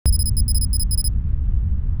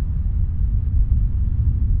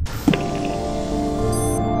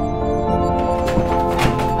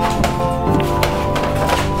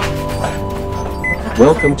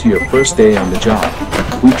Welcome to your first day on the job.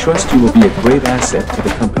 We trust you will be a great asset to the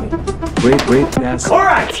company. Great asset.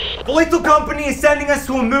 Alright! The lethal company is sending us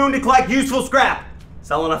to a moon to collect useful scrap.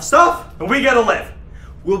 Sell enough stuff, and we get to live.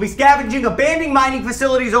 We'll be scavenging abandoned mining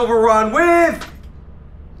facilities overrun with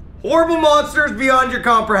horrible monsters beyond your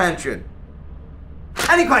comprehension.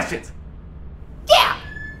 Any questions? Yeah!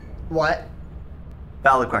 What?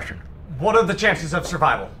 Valid question. What are the chances of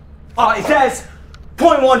survival? It says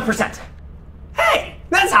 0.1%. Hey,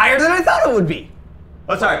 that's higher than I thought it would be.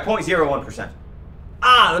 Oh, sorry, 0.01%.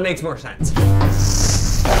 Ah, that makes more sense.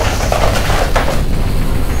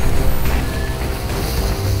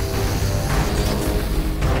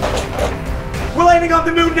 We're landing on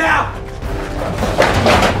the moon now!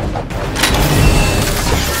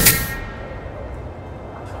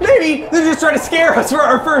 Maybe they're just trying to scare us for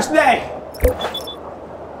our first day.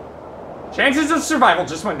 Chances of survival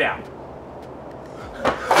just went down.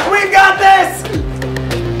 We've got this!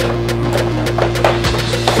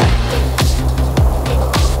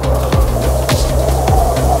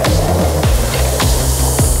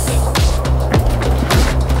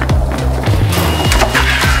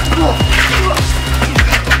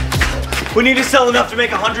 We need to sell enough to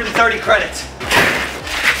make 130 credits.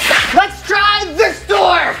 Let's try this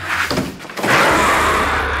door!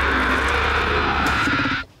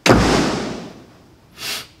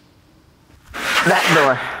 That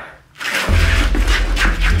door.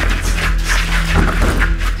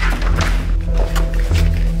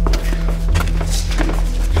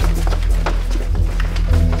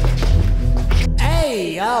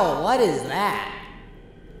 Hey, yo, what is that?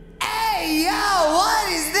 Hey, yo, what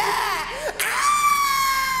is that?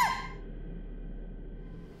 Ah!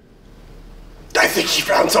 I think she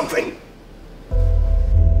found something.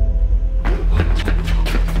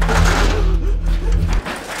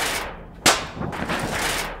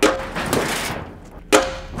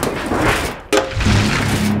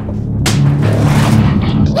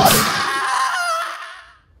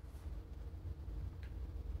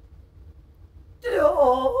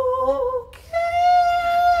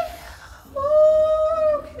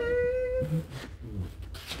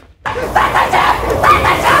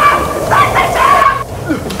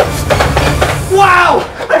 Wow!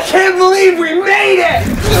 I can't believe we made it!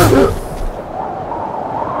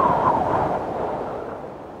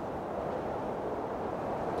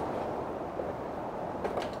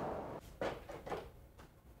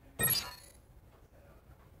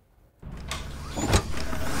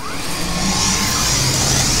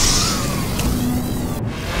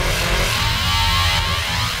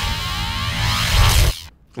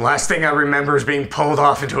 The last thing I remember is being pulled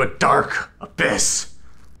off into a dark abyss.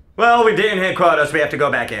 Well, we didn't hit quotas, we have to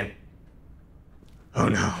go back in. Oh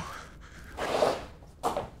no.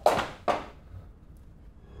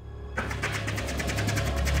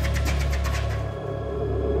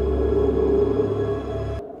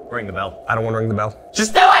 Ring the bell. I don't want to ring the bell.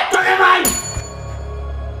 Just do it! Don't mind!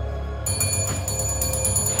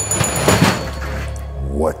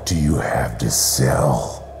 What do you have to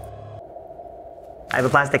sell? I have a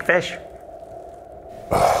plastic fish.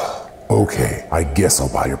 Okay, I guess I'll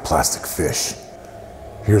buy your plastic fish.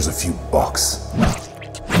 Here's a few bucks.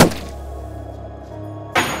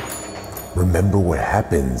 Remember what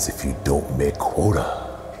happens if you don't make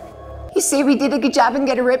quota. You say we did a good job and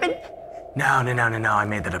get a ribbon? No, I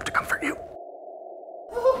made that up to comfort you.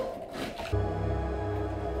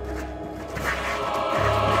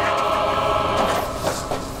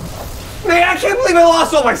 Man, I can't believe I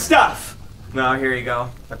lost all my stuff. No, here you go.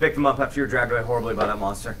 I picked them up after you were dragged away horribly by that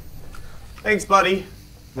monster. Thanks, buddy.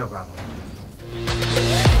 No problem.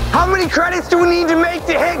 How many credits do we need to make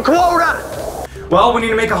to hit quota? Well, we need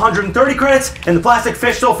to make 130 credits, and the plastic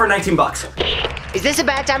fish sold for 19 bucks. Is this a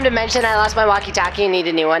bad time to mention I lost my walkie-talkie and need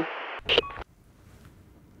a new one?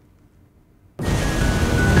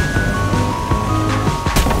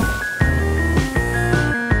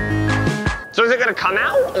 So is it gonna come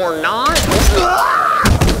out or not?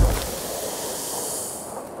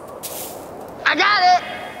 I got it!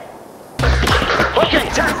 Okay,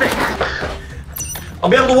 testing. I'll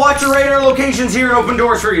be able to watch your radar locations here and open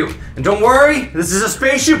doors for you. And don't worry, this is a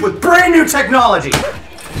spaceship with brand new technology.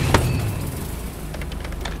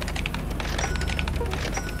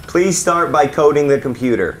 Please start by coding the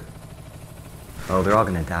computer. Oh, they're all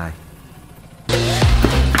gonna die.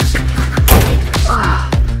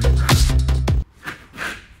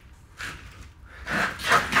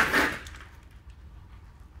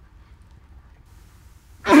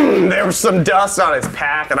 There was some dust on his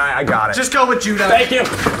pack and I got it. Just go with Judah. Thank you.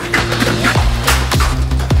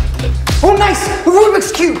 Oh, nice! A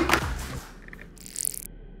Rubik's Cube!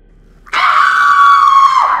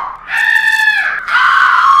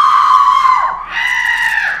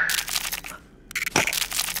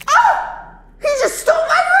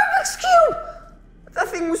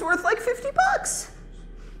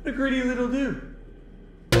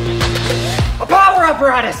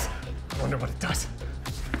 apparatus! Wonder what it does.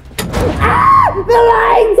 Ah! The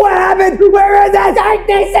lines! What happened? Where is the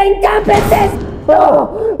darkness encompasses?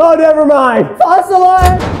 Oh, never mind. False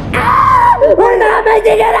alarm! Ah! We're not meant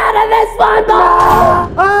to get out of this one!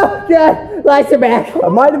 Oh, God. Lights are back. I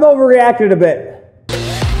might have overreacted a bit.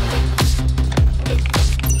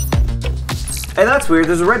 Hey, that's weird.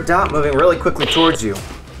 There's a red dot moving really quickly towards you.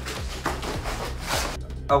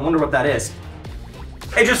 I wonder what that is.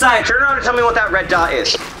 Hey, Josiah, turn around and tell me what that red dot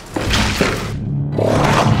is.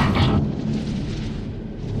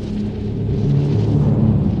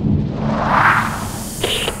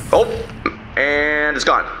 Oh, and it's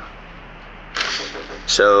gone.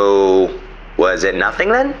 So, was it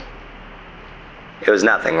nothing then? It was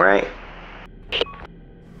nothing, right?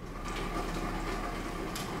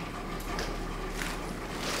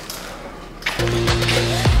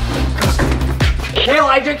 Hey,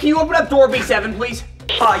 Elijah, can you open up door B7, please?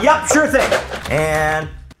 Yep, sure thing. And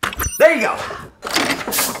there you go.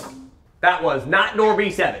 That was not door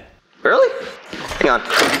B7. Really? Hang on.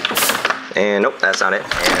 And nope, that's not it.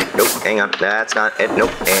 And nope, hang on, that's not it.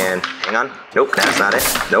 Nope, and hang on. Nope, that's not it.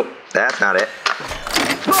 Nope, that's not it.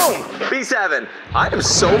 Boom! B7. I am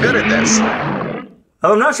so good at this.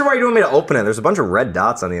 Oh, I'm not sure why you want me to open it. There's a bunch of red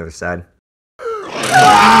dots on the other side.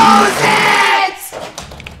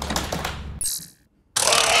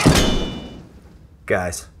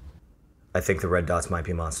 Guys, I think the red dots might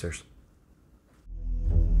be monsters.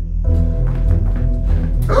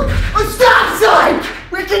 A stop sign!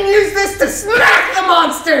 We can use this to smack the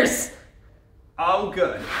monsters! Oh,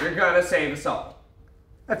 good. You're gonna save us all.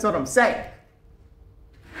 That's what I'm saying.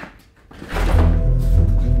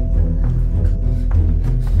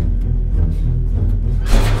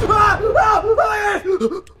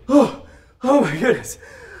 Oh my goodness.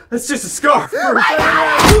 That's just a scarf. I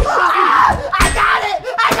got it!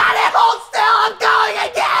 Hold still! I'm going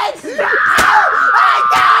again! I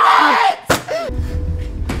got it!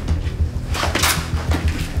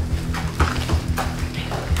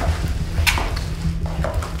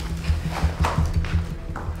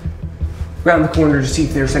 Round the corner to see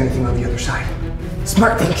if there's anything on the other side.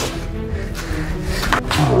 Smart thinking.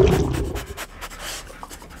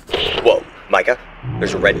 Whoa, Micah,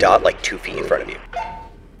 there's a red dot like 2 feet in front of you.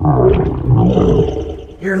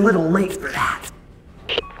 You're a little late for that.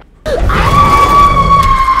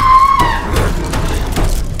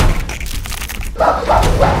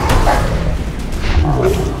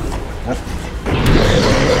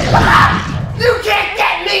 You can't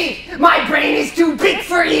get me! My brain is too big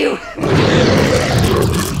for you!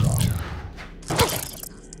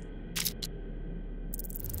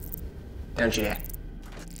 Don't you?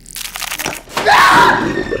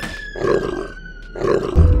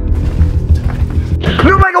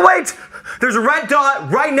 No, Michael, wait! There's a red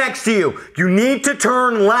dot right next to you. You need to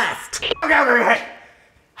turn left. Okay.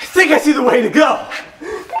 I think I see the way to go.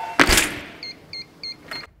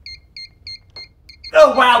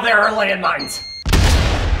 Oh, wow, there are landmines.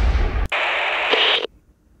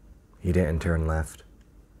 He didn't turn left.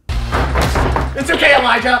 It's okay,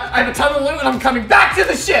 Elijah. I have a ton of loot and I'm coming back to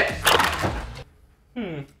the ship.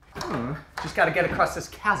 Just gotta get across this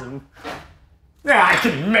chasm. Yeah, I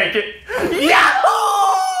can make it. Yahoo!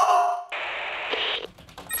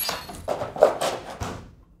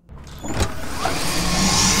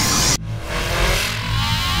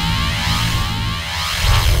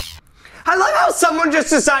 I love how someone just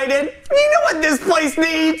decided, you know what this place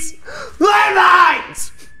needs? Landmines!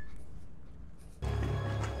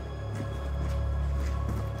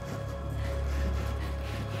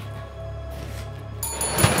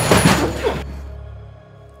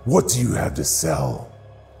 What do you have to sell?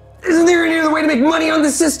 Isn't there any other way to make money on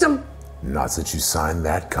this system? Not since you signed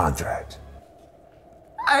that contract.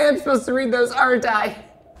 I am supposed to read those, aren't I?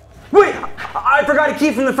 Wait, I forgot a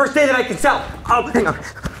key from the first day that I could sell. Oh, hang on.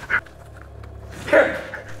 Here.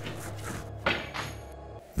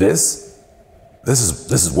 This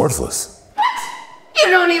is worthless. You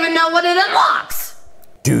don't even know what it unlocks!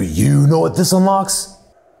 Do you know what this unlocks?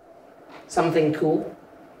 Something cool?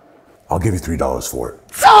 I'll give you $3 for it.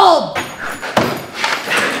 Sold!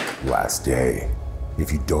 Last day.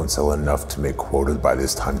 If you don't sell enough to make quotas by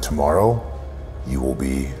this time tomorrow, you will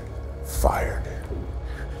be fired.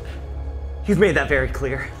 You've made that very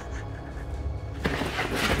clear.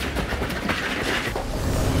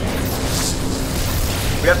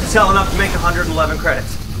 We have to sell enough to make 111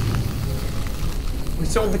 credits. We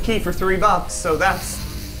sold the key for $3, so that's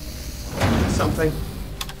something.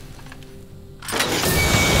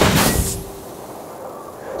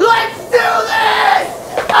 Let's do this!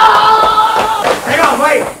 Oh! Hang on,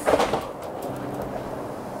 wait!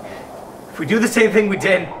 If we do the same thing we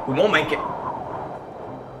did, we won't make it.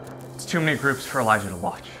 It's too many groups for Elijah to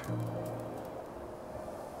watch.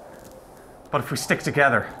 But if we stick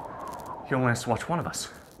together, he only has to watch one of us.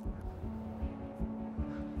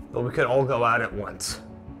 But we could all go out at once.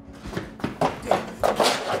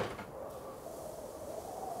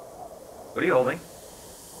 What are you holding?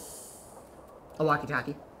 A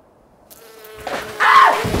walkie-talkie.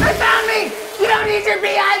 Ah! They found me! You don't need your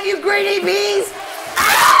beehive, you greedy bees!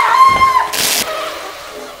 Ah!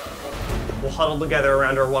 We'll huddle together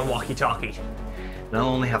around our one walkie-talkie. And I'll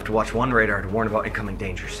only have to watch one radar to warn about incoming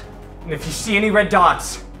dangers. And if you see any red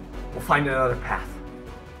dots, we'll find another path.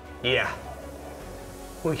 Yeah.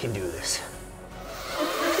 We can do this.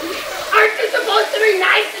 Aren't you supposed to be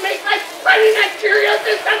nice and make like Honey Nut Cheerios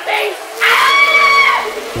or something? Ah!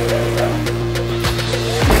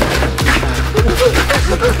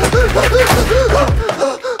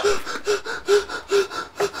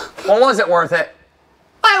 Well, was it worth it?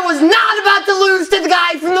 I was not about to lose to the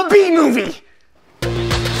guy from the Bee Movie!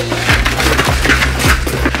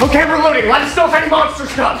 Okay, we're loading. Let us know if any monsters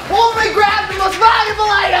come. Only grab the most valuable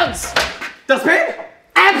items! Dustpan?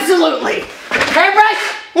 Absolutely!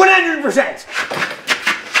 Hairbrush? 100%!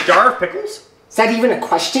 Jar of pickles? Is that even a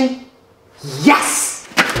question? Yes!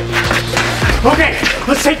 Okay,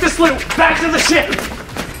 let's take this loot back to the ship!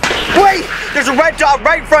 Wait! There's a red dot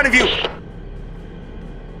right in front of you!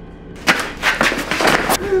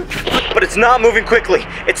 But it's not moving quickly.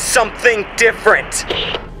 It's something different.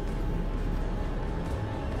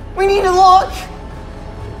 We need to look!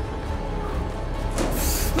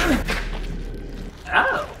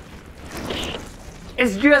 Oh.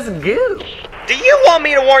 It's just goo. Do you want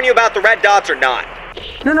me to warn you about the red dots or not?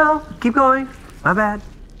 No, keep going. My bad.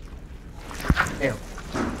 Ew.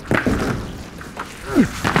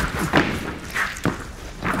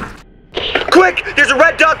 Quick! There's a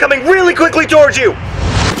red dot coming really quickly towards you!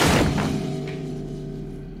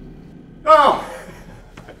 Oh!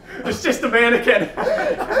 It's just a mannequin.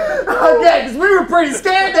 Okay, because we were pretty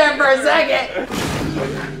scared there for a second.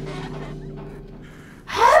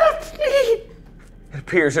 Help me! It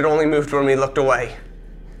appears it only moved when we looked away.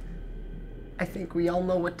 I think we all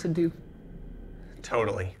know what to do.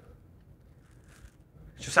 Totally.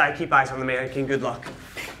 Josiah, keep eyes on the mannequin. Good luck.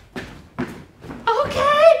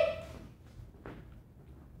 Okay!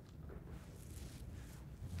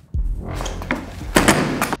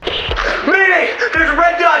 Mayday! There's a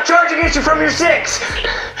red dot charging at you from your 6!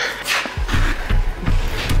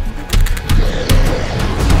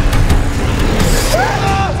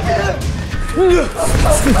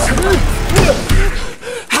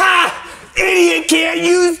 Ha! Idiot can't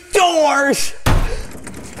use doors!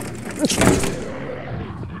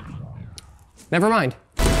 Never mind.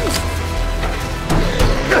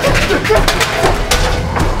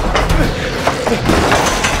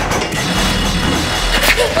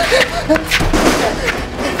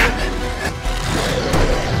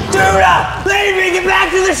 Duda! Leave me! Get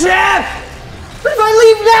back to the ship! But if I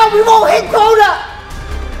leave now, we won't hit quota!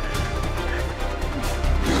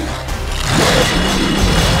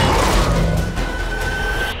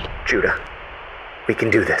 Judah, we can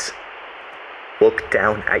do this. Look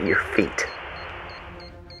down at your feet.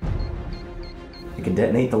 You can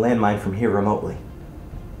detonate the landmine from here remotely.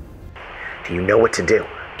 Do you know what to do?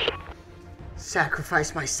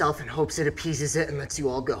 Sacrifice myself in hopes it appeases it and lets you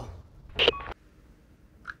all go.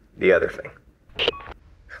 The other thing.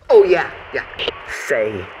 Oh yeah.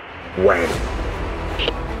 Say when.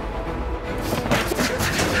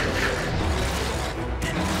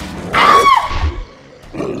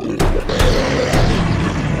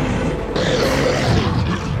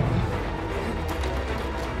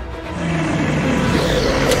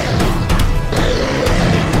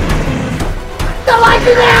 I like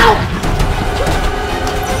you now!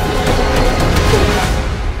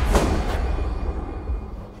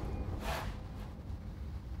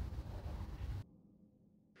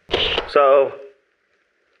 So,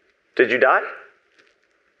 did you die?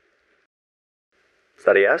 Is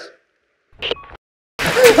that a yes?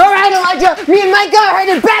 All right, Elijah, me and Micah are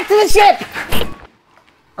headed back to the ship!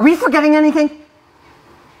 Are we forgetting anything?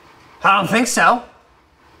 I don't think so.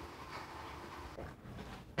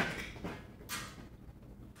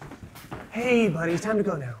 Hey, buddy, it's time to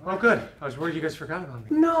go now. Oh, good. I was worried you guys forgot about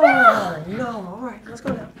me. No, all right, let's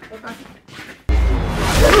go now.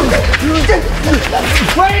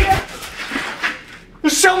 Wait!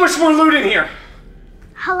 There's so much more loot in here!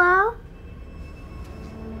 Hello?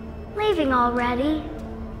 Leaving already?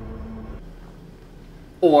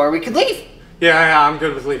 Or we could leave. Yeah, I'm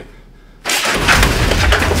good with leaving.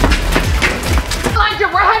 Elijah,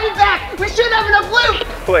 we're headed back! We should have enough loot!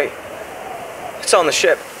 Wait, It's on the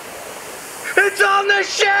ship. It's on the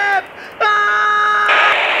ship!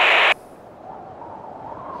 Ah!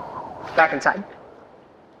 Back inside.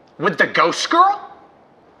 With the ghost girl?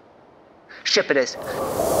 Ship it is.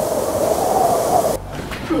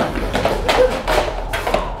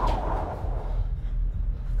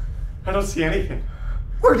 I don't see anything.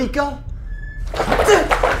 Where'd he go?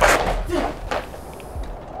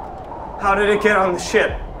 How did it get on the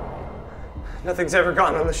ship? Nothing's ever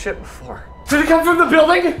gotten on the ship before. Did it come from the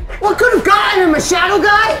building? What could have gotten him? A shadow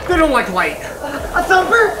guy? They don't like light. A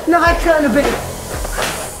thumper? No, I kind of been.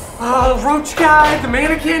 Roach guy, the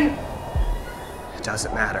mannequin? It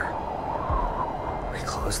doesn't matter. We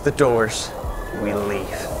close the doors, we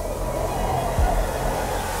leave.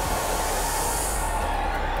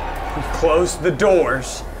 We close the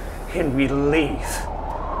doors, and we leave.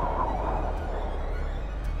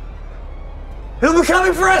 He'll be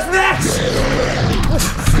coming for us next!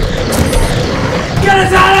 Get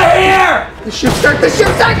us out of here! The ship start, the ship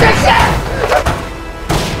start, the ship!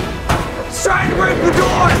 It's trying to break the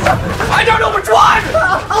doors! I don't know which one!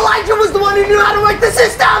 Elijah was the one who knew how to work the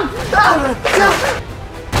system!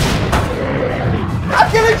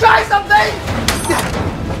 I'm gonna try something!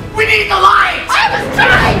 We need the light! I was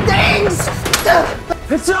trying things!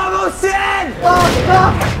 It's almost in!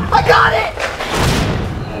 I got it!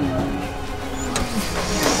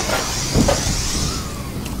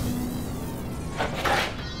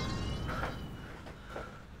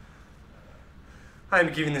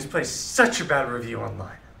 I'm giving this place such a bad review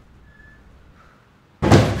online.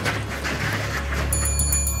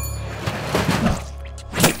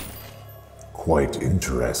 Quite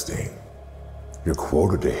interesting. Your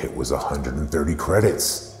quota to hit was 130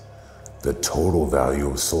 credits. The total value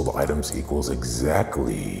of sold items equals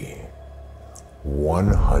exactly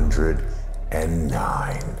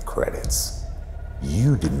 109 credits.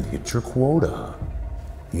 You didn't hit your quota.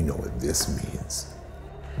 You know what this means.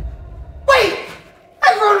 Wait!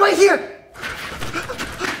 Everyone wait here!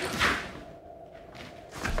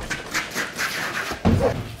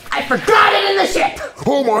 I forgot it in the ship!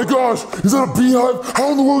 Oh my gosh! Is that a beehive?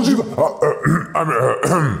 How in the world did you...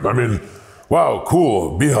 wow,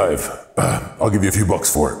 cool, beehive. I'll give you a few bucks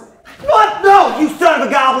for it. What? No, you son of a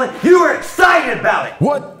goblin! You were excited about it!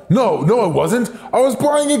 What? No, I wasn't. I was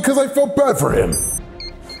buying it because I felt bad for him.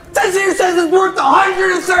 This here says it's worth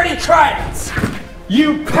 130 credits!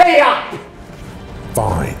 You pay up!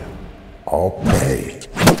 Fine. I'll pay.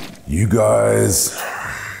 You guys,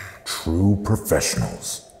 true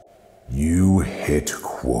professionals. You hit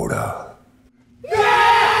quota.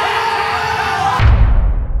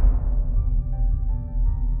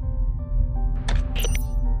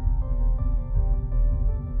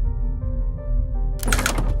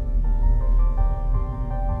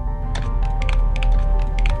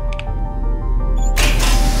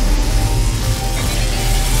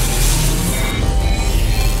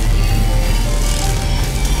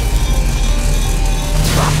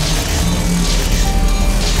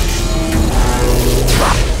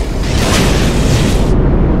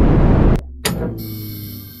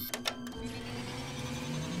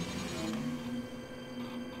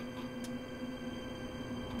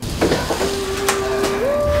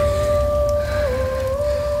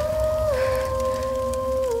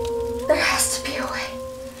 There has to be a way.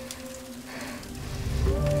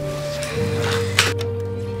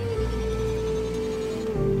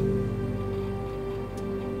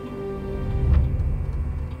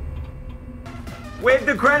 With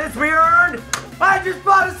the credits we earned, I just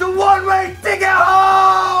bought us a one-way ticket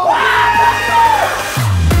home!